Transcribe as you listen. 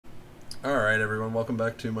Alright everyone, welcome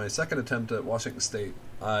back to my second attempt at Washington State.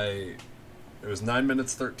 It was 9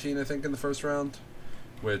 minutes 13 I think in the first round,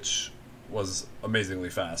 which was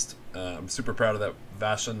amazingly fast. I'm super proud of that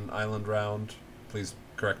Vashon Island round. Please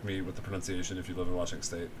correct me with the pronunciation if you live in Washington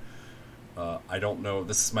State. I don't know,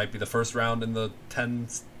 this might be the first round in the 10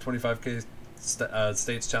 25k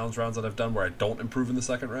states challenge rounds that I've done where I don't improve in the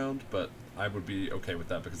second round, but I would be okay with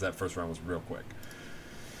that because that first round was real quick.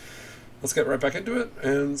 Let's get right back into it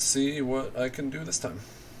and see what I can do this time.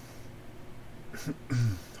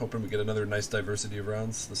 Hoping we get another nice diversity of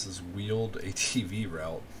rounds. This is wheeled ATV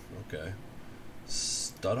route. Okay.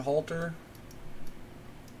 Stud halter?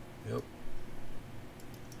 Yep.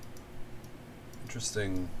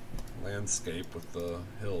 Interesting landscape with the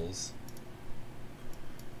hills.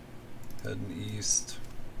 Heading east.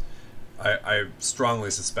 I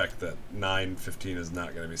strongly suspect that 9:15 is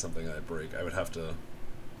not going to be something I break. I would have to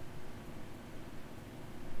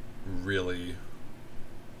really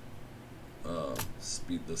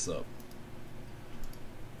speed this up.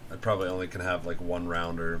 I probably only can have like one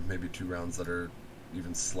round or maybe two rounds that are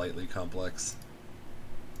even slightly complex.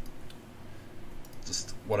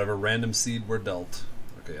 Just whatever random seed we're dealt.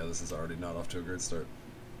 Okay, yeah, this is already not off to a great start.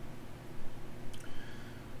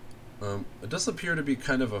 It does appear to be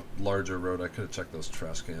kind of a larger road. I could have checked those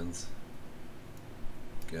trash cans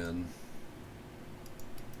again.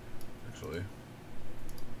 Actually.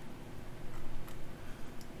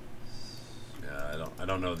 I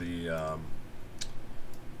don't know the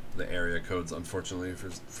area codes, unfortunately,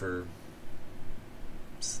 for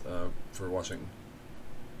Washington.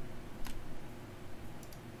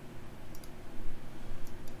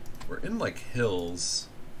 We're in like hills,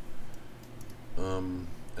 and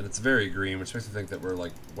it's very green, which makes me think that we're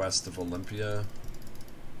like west of Olympia.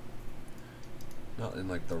 Not in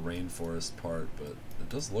like the rainforest part, but it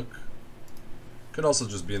does look. Could also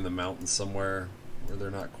just be in the mountains somewhere where they're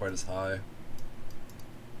not quite as high.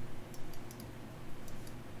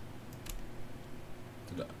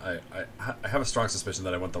 I have a strong suspicion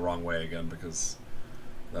that I went the wrong way again because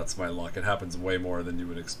that's my luck. It happens way more than you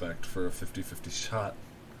would expect for a 50-50 shot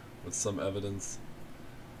with some evidence.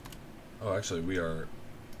 Oh, actually, we are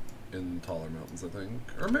in taller mountains, I think.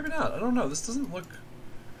 Or maybe not. I don't know. This doesn't look...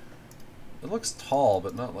 It looks tall,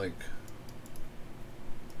 but not like...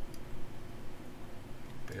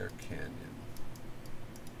 Bear Canyon.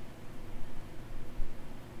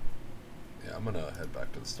 Yeah, I'm gonna head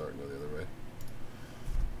back to the start and go the other way.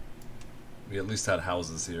 We at least had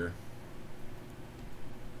houses here.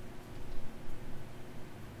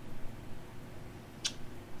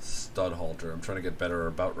 Stud halter. I'm trying to get better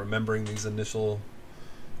about remembering these initial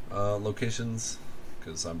locations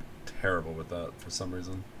because I'm terrible with that for some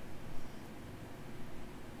reason.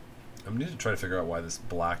 I need to try to figure out why this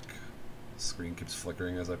black screen keeps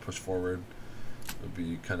flickering as I push forward. It would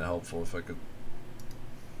be kind of helpful if I could...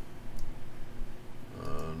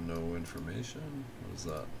 no information? What is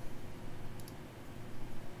that?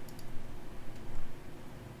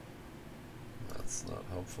 That's not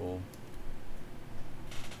helpful.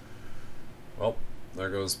 Well, there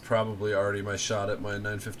goes probably already my shot at my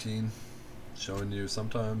 9:15. Showing you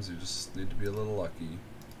sometimes you just need to be a little lucky.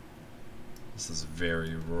 This is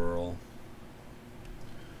very rural.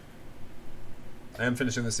 I am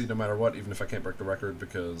finishing the seed no matter what, even if I can't break the record,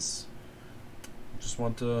 because I just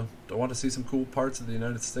want to see some cool parts of the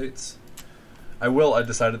United States. I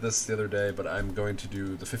decided this the other day, but I'm going to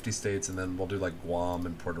do the 50 states and then we'll do like Guam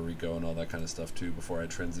and Puerto Rico and all that kind of stuff too before I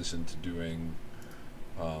transition to doing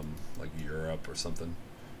like Europe or something.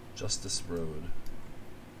 Justice Road.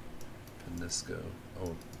 Penisco.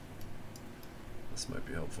 Oh, this might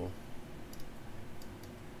be helpful.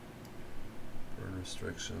 Burn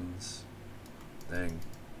restrictions. Dang.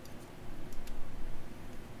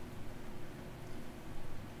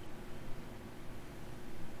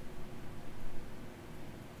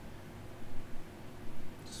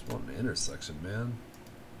 Want an intersection, man.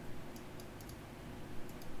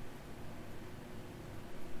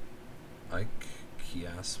 Ike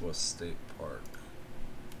Kiaswa State Park.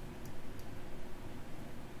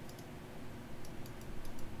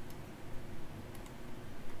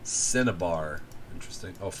 Cinnabar.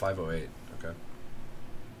 Interesting. Oh, 508. Okay.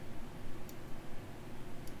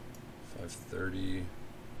 530.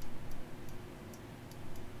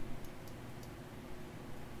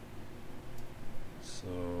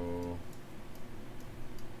 So,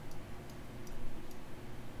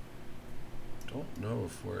 don't know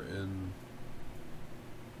if we're in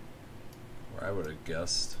where I would have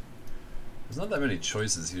guessed. There's not that many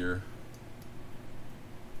choices here.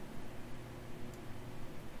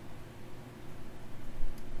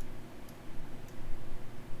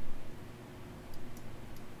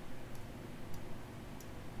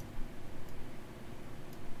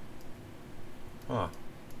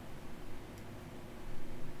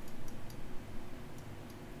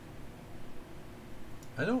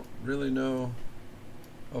 really know.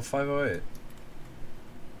 Oh, 508.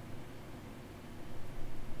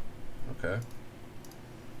 Okay.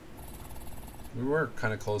 We were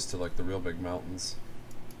kind of close to like the real big mountains.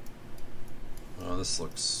 Oh, this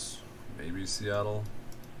looks maybe Seattle.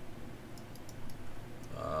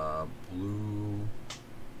 Blue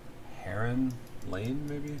Heron Lane,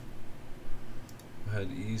 maybe? Head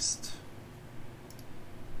east.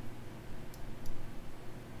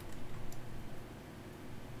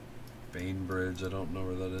 Bainbridge, I don't know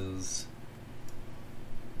where that is.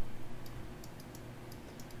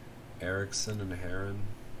 Erickson and Heron.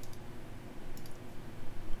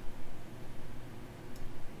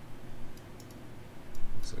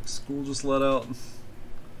 Looks like school just let out.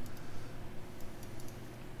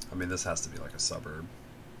 I mean, this has to be like a suburb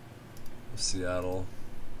of Seattle.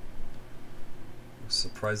 Looks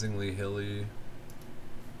surprisingly hilly.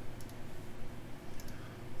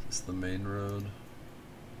 Is this the main road?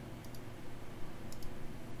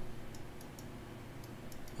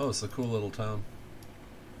 Oh, it's a cool little town.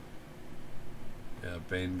 Yeah,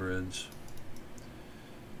 Bainbridge.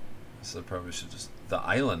 So I probably should just... The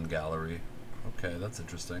Island Gallery. Okay, that's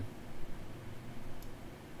interesting.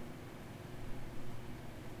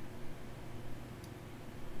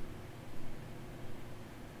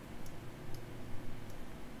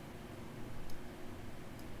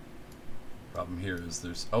 Problem here is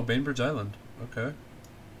there's... Oh, Bainbridge Island. Okay.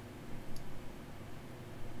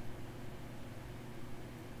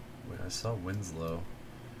 Wait, I saw Winslow.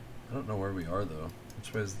 I don't know where we are, though.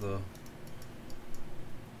 Which way is the...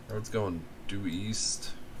 Road's going due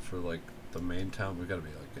east for, like, the main town. We gotta be,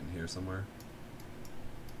 like, in here somewhere.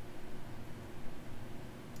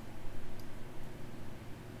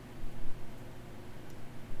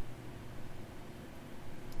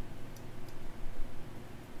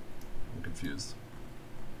 I'm confused.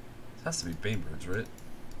 It has to be Bainbridge, right?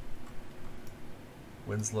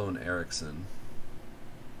 Winslow and Erickson.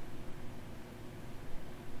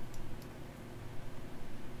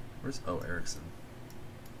 Where's... Oh, Erickson.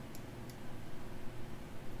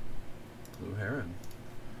 Blue Heron.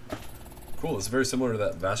 Cool, it's very similar to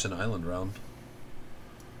that Vashon Island round.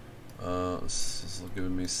 This is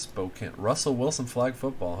giving me Spokane. Russell Wilson flag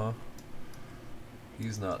football, huh?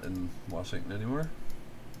 He's not in Washington anymore.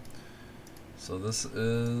 So this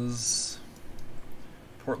is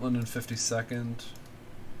Portland and 52nd.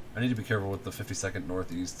 I need to be careful with the 52nd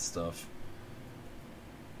Northeast stuff.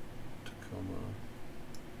 Tacoma.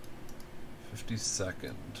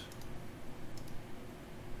 52nd.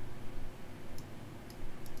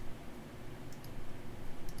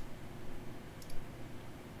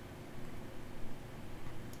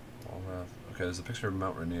 Okay, there's a picture of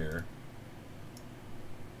Mount Rainier.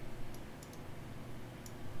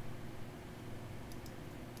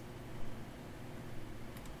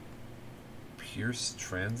 Pierce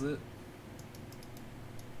Transit?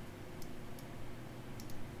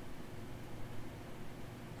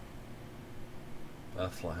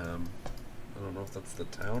 Bethlehem. I don't know if that's the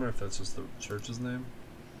town or if that's just the church's name.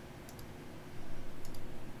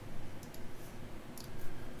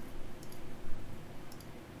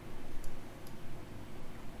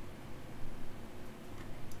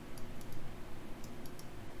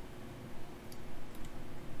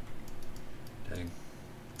 Dang.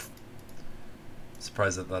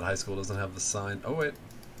 Surprised that that high school doesn't have the sign. Oh, wait.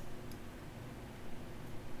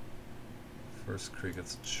 First Creek,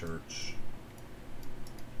 it's a church.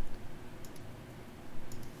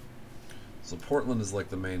 So Portland is like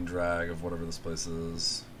the main drag of whatever this place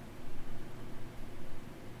is.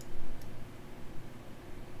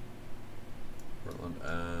 Portland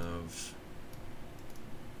Ave.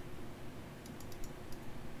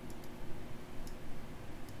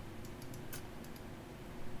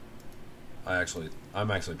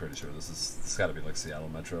 I'm actually pretty sure this has got to be like Seattle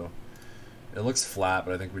Metro. It looks flat,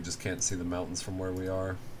 but I think we just can't see the mountains from where we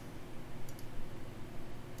are.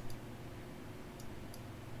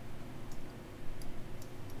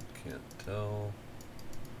 Can't tell.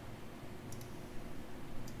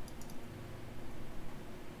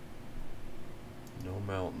 No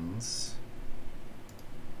mountains.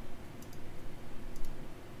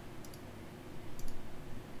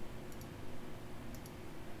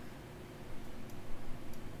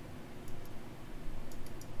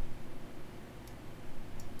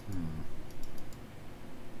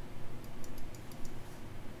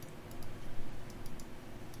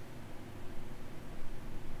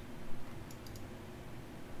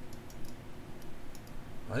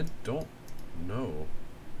 I don't know.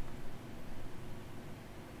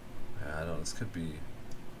 I don't know, this could be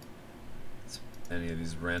any of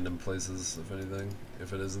these random places, if anything,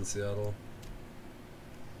 if it is in Seattle.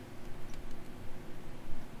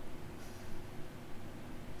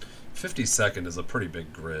 52nd is a pretty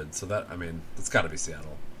big grid, so that, I mean, that's got to be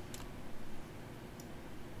Seattle.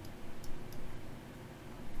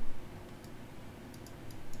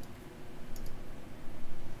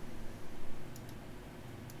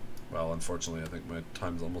 Well, unfortunately, I think my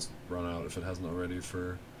time's almost run out, if it hasn't already,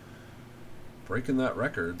 for breaking that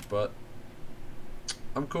record, but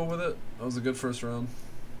I'm cool with it. That was a good first round.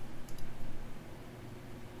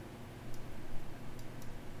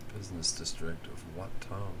 Business district of what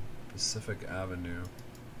town? Pacific Avenue.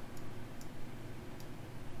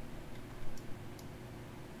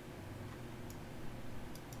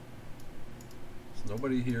 Does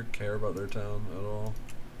nobody here care about their town at all?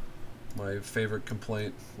 My favorite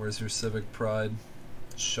complaint, where's your civic pride?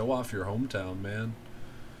 Show off your hometown, man.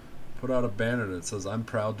 Put out a banner that says, I'm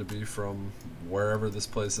proud to be from wherever this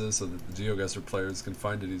place is, so that the Geoguessr players can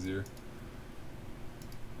find it easier.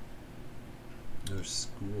 Another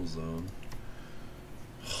school zone.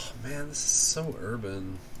 Oh, man, this is so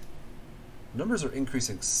urban. Numbers are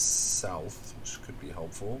increasing south, which could be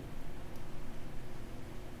helpful.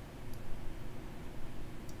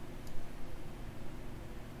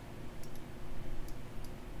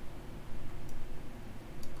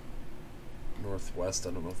 Northwest,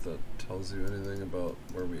 I don't know if that tells you anything about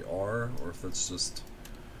where we are, or if that's just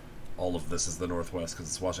all of this is the Northwest because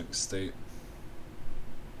it's Washington State.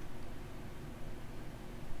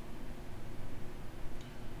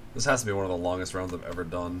 This has to be one of the longest rounds I've ever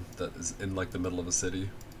done that is in like the middle of a city.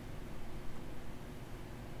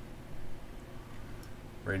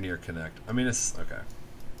 Rainier Connect. I mean, it's okay.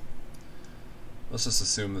 Let's just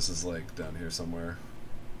assume this is like down here somewhere.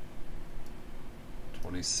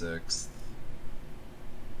 26th.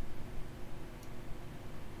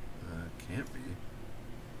 Can't be.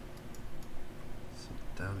 So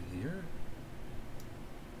down here?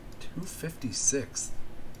 256th.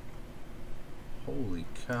 Holy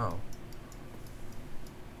cow.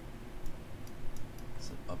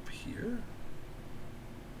 Is it up here?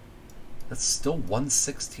 That's still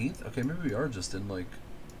 1/16th? Okay, maybe we are just in like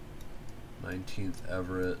 19th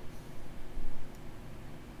Everett.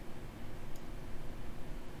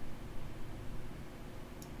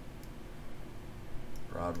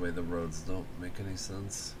 Broadway, the roads don't make any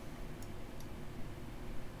sense.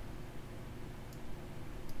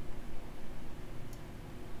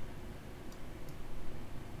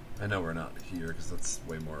 I know we're not here because that's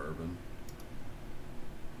way more urban.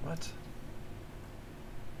 What?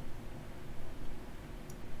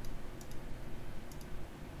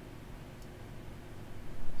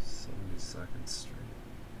 Second Street.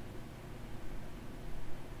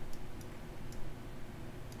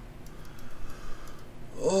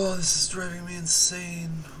 Oh, this is driving me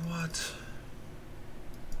insane. What?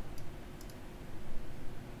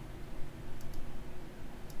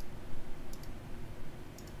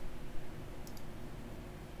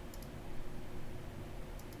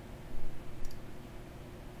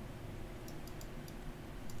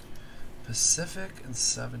 Pacific and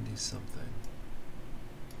 70 something.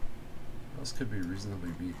 What else could be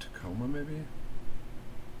reasonably be Tacoma, maybe?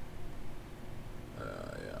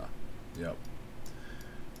 Yeah. Yep.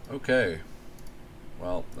 Okay.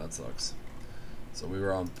 Well, that sucks. So we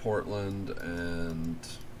were on Portland and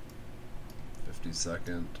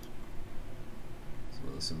 52nd.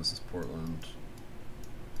 So assume this is Portland.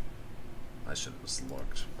 I should have just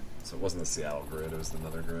looked. So it wasn't the Seattle grid, it was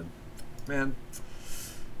another grid. Man,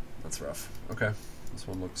 that's rough. Okay. This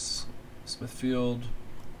one looks Smithfield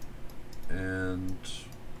and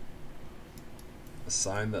a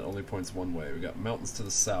sign that only points one way. We got mountains to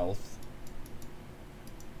the south.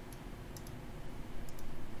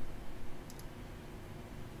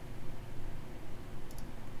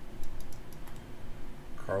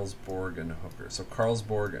 Carlsborg and Hooker. So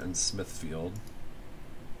Carlsborg and Smithfield.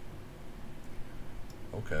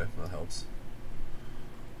 Okay, that helps.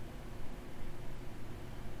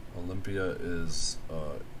 Olympia is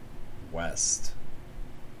west.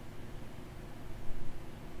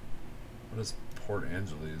 What is Port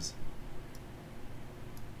Angeles?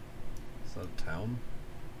 Is that a town?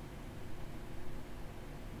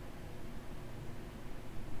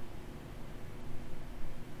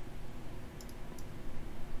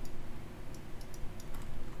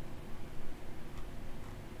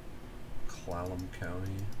 Clallam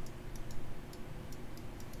County.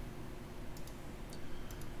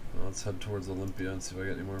 Well, let's head towards Olympia and see if I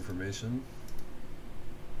get any more information.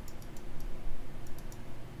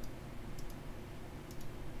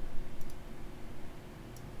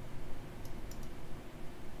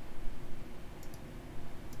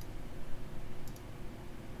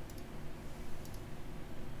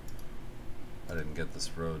 I didn't get this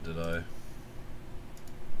road, did I?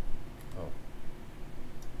 Oh.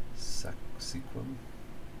 Sequim?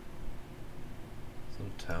 Is that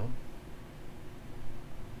a town?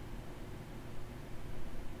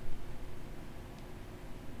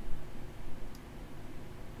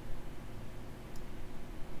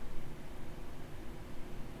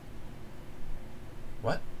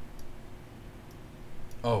 What?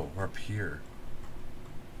 Oh, we're up here.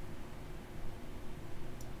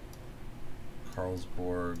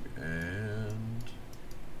 Carlsborg and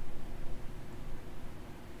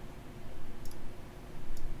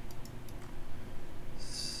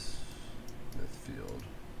Smithfield.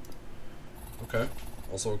 Okay,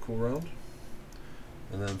 also a cool round.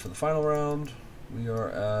 And then for the final round, we are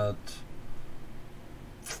at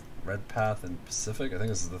Redpath and Pacific. I think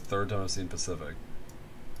this is the third time I've seen Pacific.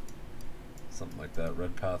 Something like that.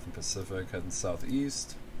 Redpath and Pacific heading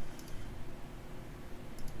southeast.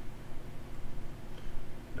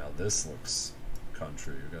 Now this looks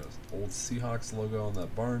country. We've got an old Seahawks logo on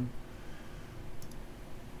that barn.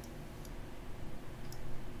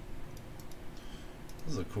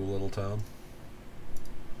 This is a cool little town.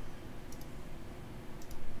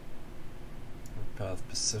 Path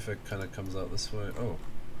Pacific kind of comes out this way. Oh,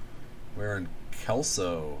 we're in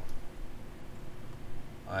Kelso.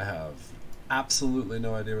 I have absolutely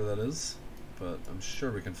no idea where that is, but I'm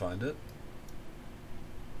sure we can find it.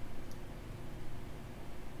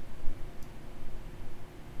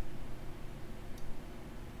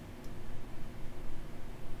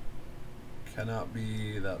 Cannot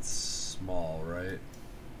be that small, right?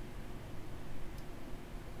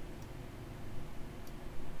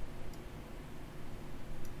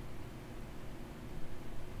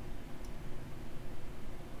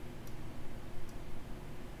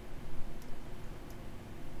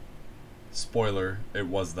 Spoiler, it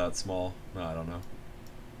was that small. No, I don't know.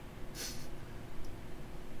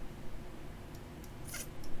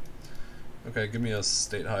 Okay, give me a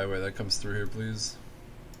state highway that comes through here, please.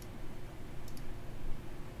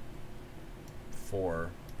 4.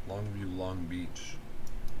 Longview, Long Beach.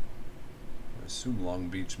 I assume Long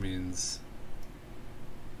Beach means...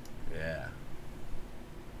 yeah.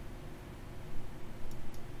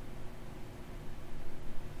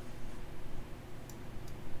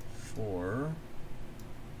 For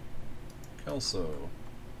Kelso,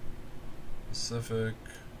 Pacific,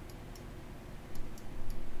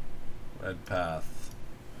 Redpath.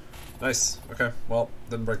 Nice. Okay. Well,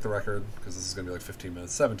 didn't break the record because this is gonna be like 15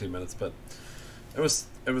 minutes, 17 minutes, but it was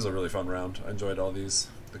a really fun round. I enjoyed all these.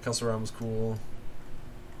 The Kelso round was cool.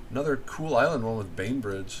 Another cool island one with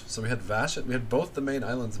Bainbridge. So we had Vashon. We had both the main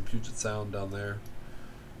islands in Puget Sound down there.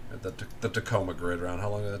 At the Tacoma grid round. How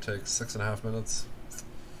long did that take? 6.5 minutes.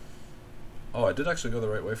 Oh, I did actually go the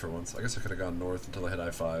right way for once. I guess I could have gone north until I hit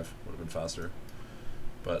I-5. Would have been faster.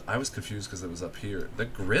 But I was confused because it was up here. The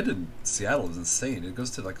grid in Seattle is insane. It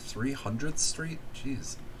goes to like 300th Street.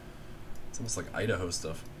 Jeez. It's almost like Idaho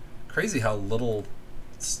stuff. Crazy how little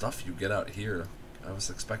stuff you get out here. I was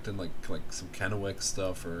expecting like some Kennewick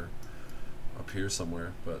stuff or up here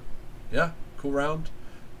somewhere. But yeah, cool round.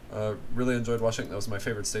 Really enjoyed Washington. That was my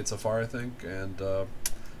favorite state so far, I think. And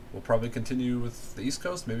we'll probably continue with the East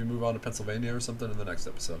Coast, maybe move on to Pennsylvania or something in the next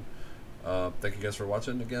episode. Thank you guys for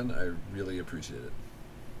watching again. I really appreciate it.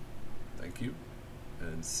 Thank you,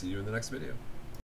 and see you in the next video.